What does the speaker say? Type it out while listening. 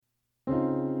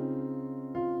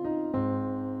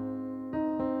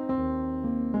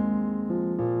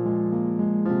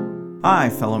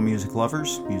Hi, fellow music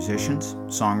lovers, musicians,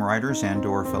 songwriters,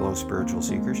 and/or fellow spiritual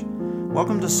seekers.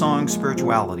 Welcome to Song,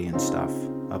 Spirituality, and Stuff,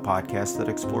 a podcast that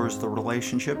explores the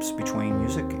relationships between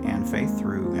music and faith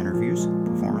through interviews,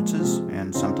 performances,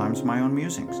 and sometimes my own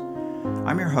musings.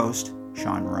 I'm your host,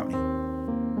 Sean Roney.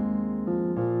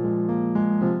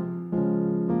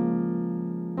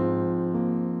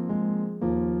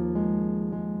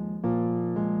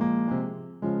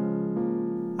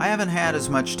 I haven't had as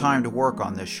much time to work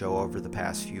on this show over the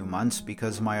past few months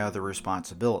because of my other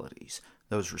responsibilities.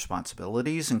 Those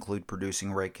responsibilities include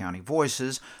producing Ray County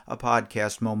Voices, a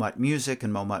podcast Momut Music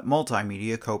and Momut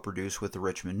Multimedia co-produce with the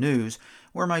Richmond News,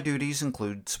 where my duties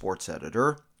include sports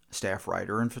editor, staff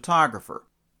writer, and photographer.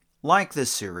 Like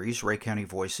this series, Ray County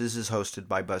Voices is hosted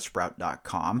by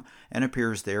Buzzsprout.com and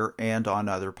appears there and on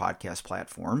other podcast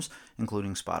platforms,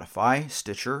 including Spotify,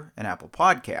 Stitcher, and Apple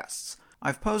Podcasts.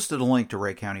 I've posted a link to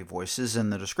Ray County Voices in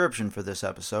the description for this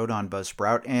episode on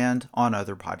Buzzsprout and on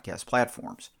other podcast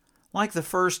platforms. Like the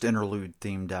first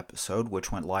interlude-themed episode,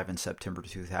 which went live in September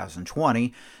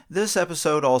 2020, this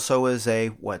episode also is a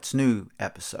What's New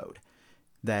episode.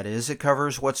 That is, it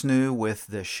covers what's new with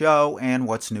this show and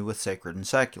what's new with Sacred and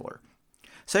Secular.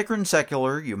 Sacred and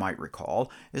Secular, you might recall,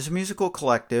 is a musical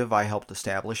collective I helped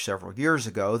establish several years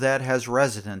ago that has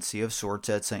residency of sorts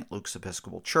at St. Luke's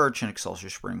Episcopal Church in Excelsior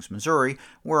Springs, Missouri,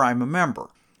 where I'm a member.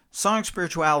 Song,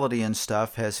 Spirituality, and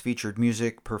Stuff has featured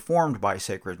music performed by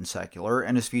Sacred and Secular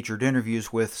and has featured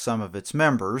interviews with some of its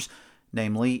members,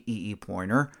 namely E.E.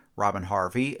 Pointer, Robin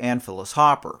Harvey, and Phyllis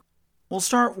Hopper. We'll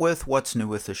start with what's new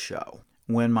with the show.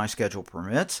 When my schedule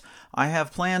permits, I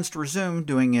have plans to resume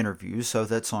doing interviews so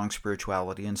that Song,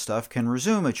 Spirituality, and Stuff can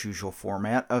resume its usual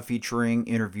format of featuring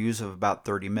interviews of about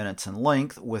 30 minutes in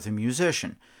length with a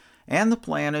musician. And the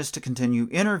plan is to continue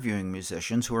interviewing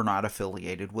musicians who are not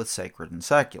affiliated with Sacred and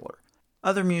Secular.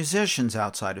 Other musicians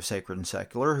outside of Sacred and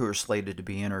Secular who are slated to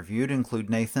be interviewed include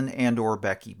Nathan and/or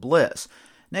Becky Bliss.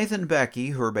 Nathan and Becky,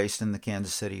 who are based in the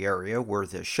Kansas City area where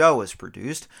this show is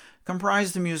produced,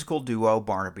 comprise the musical duo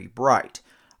Barnaby Bright.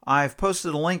 I've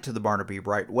posted a link to the Barnaby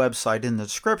Bright website in the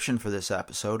description for this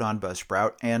episode on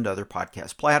Buzzsprout and other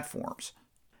podcast platforms.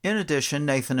 In addition,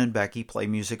 Nathan and Becky play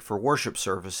music for worship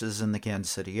services in the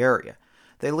Kansas City area.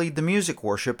 They lead the music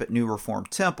worship at New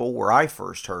Reformed Temple, where I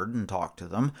first heard and talked to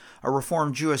them, a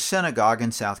Reformed Jewish synagogue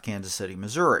in South Kansas City,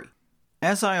 Missouri.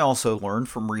 As I also learned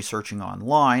from researching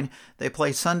online, they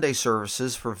play Sunday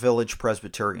services for Village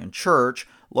Presbyterian Church,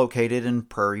 located in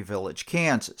Prairie Village,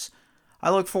 Kansas.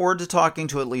 I look forward to talking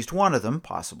to at least one of them,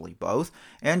 possibly both,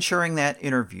 and sharing that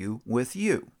interview with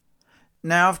you.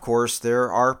 Now, of course,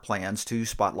 there are plans to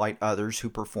spotlight others who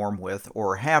perform with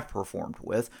or have performed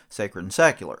with Sacred and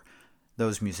Secular.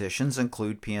 Those musicians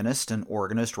include pianist and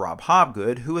organist Rob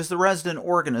Hobgood, who is the resident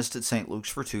organist at St. Luke's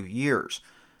for 2 years.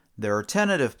 There are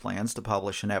tentative plans to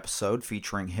publish an episode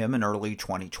featuring him in early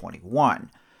 2021.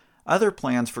 Other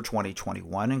plans for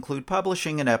 2021 include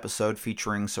publishing an episode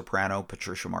featuring soprano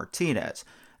Patricia Martinez.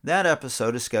 That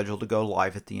episode is scheduled to go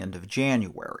live at the end of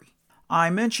January. I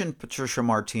mentioned Patricia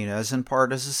Martinez in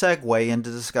part as a segue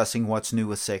into discussing what's new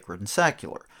with Sacred and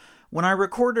Secular. When I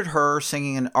recorded her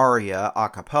singing an aria a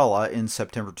cappella in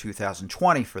September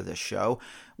 2020 for this show,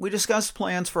 we discussed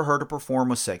plans for her to perform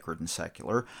with Sacred and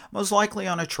Secular, most likely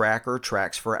on a track or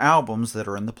tracks for albums that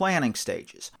are in the planning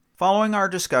stages. Following our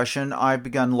discussion, I've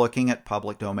begun looking at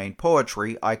public domain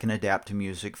poetry I can adapt to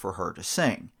music for her to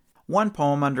sing. One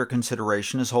poem under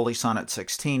consideration is Holy Sonnet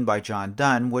 16 by John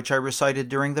Donne, which I recited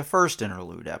during the first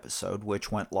interlude episode,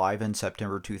 which went live in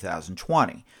September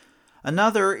 2020.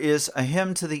 Another is A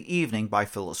Hymn to the Evening by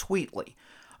Phyllis Wheatley.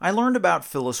 I learned about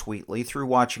Phyllis Wheatley through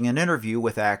watching an interview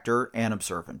with actor and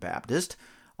observant Baptist,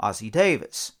 Ossie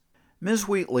Davis. Ms.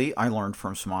 Wheatley, I learned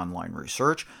from some online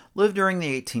research, lived during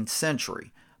the 18th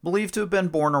century. Believed to have been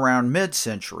born around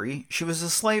mid-century, she was a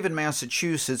slave in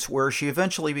Massachusetts where she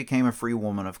eventually became a free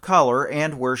woman of color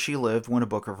and where she lived when a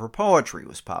book of her poetry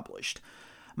was published.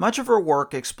 Much of her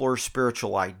work explores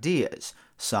spiritual ideas.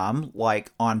 Some,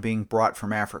 like On Being Brought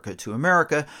from Africa to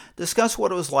America, discuss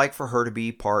what it was like for her to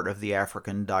be part of the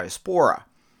African diaspora.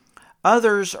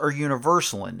 Others are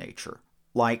universal in nature,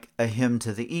 like A Hymn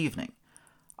to the Evening.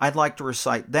 I'd like to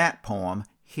recite that poem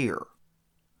here.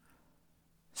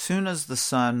 Soon as the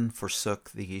sun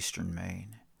forsook the eastern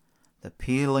main, the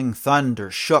pealing thunder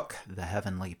shook the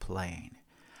heavenly plain.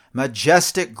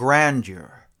 Majestic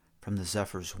grandeur from the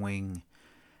zephyr's wing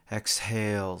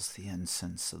exhales the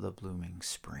incense of the blooming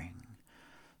spring.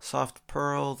 Soft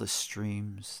purl the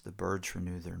streams, the birds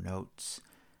renew their notes,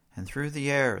 and through the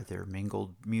air their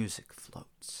mingled music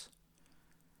floats.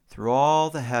 Through all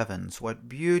the heavens what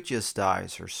beauteous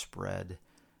dyes are spread,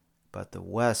 but the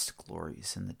west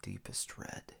glories in the deepest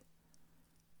red.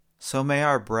 So may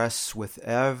our breasts with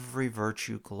every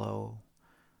virtue glow,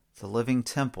 the living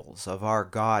temples of our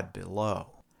God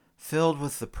below, filled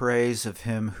with the praise of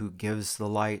him who gives the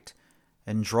light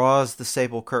and draws the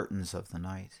sable curtains of the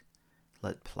night.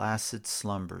 Let placid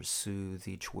slumbers soothe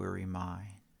each weary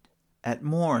mind. At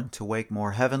morn to wake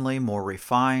more heavenly, more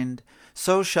refined,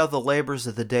 so shall the labors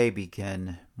of the day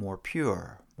begin, more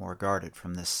pure, more guarded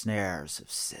from the snares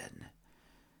of sin.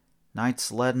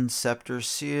 Night's leaden scepter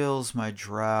seals my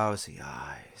drowsy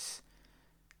eyes.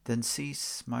 Then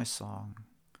cease my song,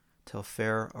 till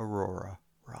fair aurora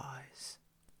rise.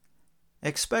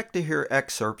 Expect to hear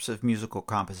excerpts of musical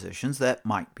compositions that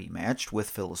might be matched with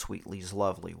Phyllis Wheatley's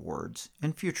lovely words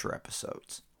in future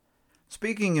episodes.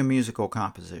 Speaking of musical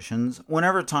compositions,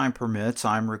 whenever time permits,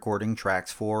 I'm recording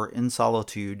tracks for In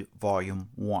Solitude Volume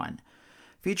 1.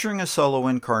 Featuring a solo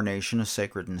incarnation of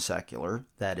Sacred and Secular,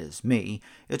 that is me,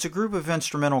 it's a group of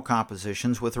instrumental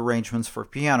compositions with arrangements for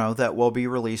piano that will be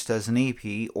released as an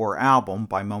EP or album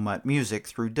by Momut Music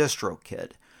through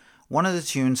DistroKid. One of the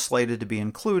tunes slated to be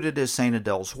included is St.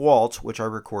 Adele's Waltz, which I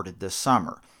recorded this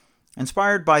summer.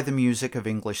 Inspired by the music of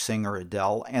English singer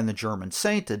Adele and the German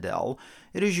Saint Adele,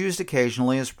 it is used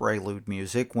occasionally as prelude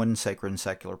music when Sacred and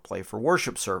Secular play for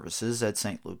worship services at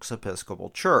St. Luke's Episcopal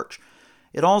Church.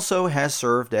 It also has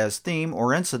served as theme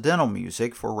or incidental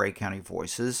music for Ray County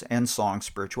Voices and Song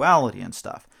Spirituality and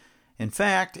Stuff. In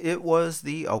fact, it was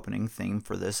the opening theme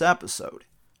for this episode.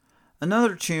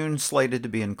 Another tune slated to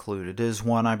be included is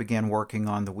one I began working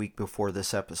on the week before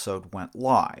this episode went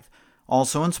live.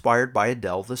 Also inspired by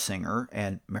Adele the singer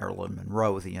and Marilyn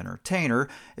Monroe the entertainer,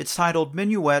 it's titled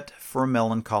Minuet for a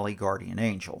Melancholy Guardian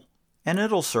Angel, and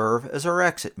it'll serve as our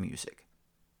exit music.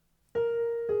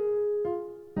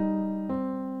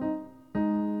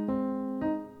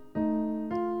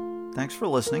 Thanks for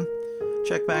listening.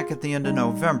 Check back at the end of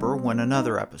November when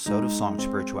another episode of Song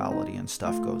Spirituality and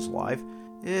Stuff goes live.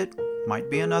 It might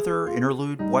be another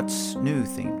Interlude What's New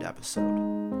themed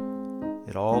episode.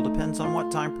 It all depends on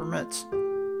what time permits.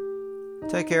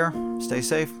 Take care, stay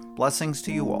safe, blessings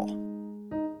to you all.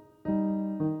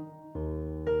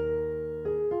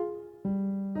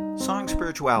 Song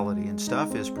Spirituality and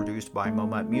Stuff is produced by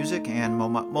Momut Music and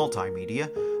Momut Multimedia,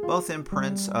 both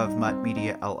imprints of Mutt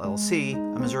Media LLC,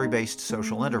 a Missouri-based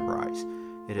social enterprise.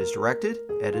 It is directed,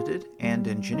 edited, and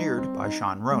engineered by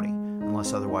Sean Roney.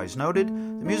 Unless otherwise noted,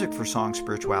 the music for Song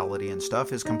Spirituality and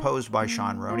Stuff is composed by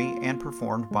Sean Roney and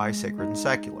performed by Sacred and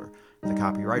Secular. The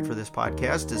copyright for this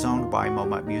podcast is owned by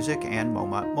Momut Music and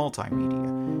Momut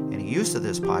Multimedia. Any use of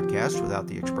this podcast without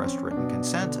the expressed written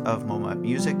consent of Momut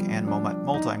Music and Momut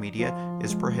Multimedia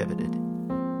is prohibited.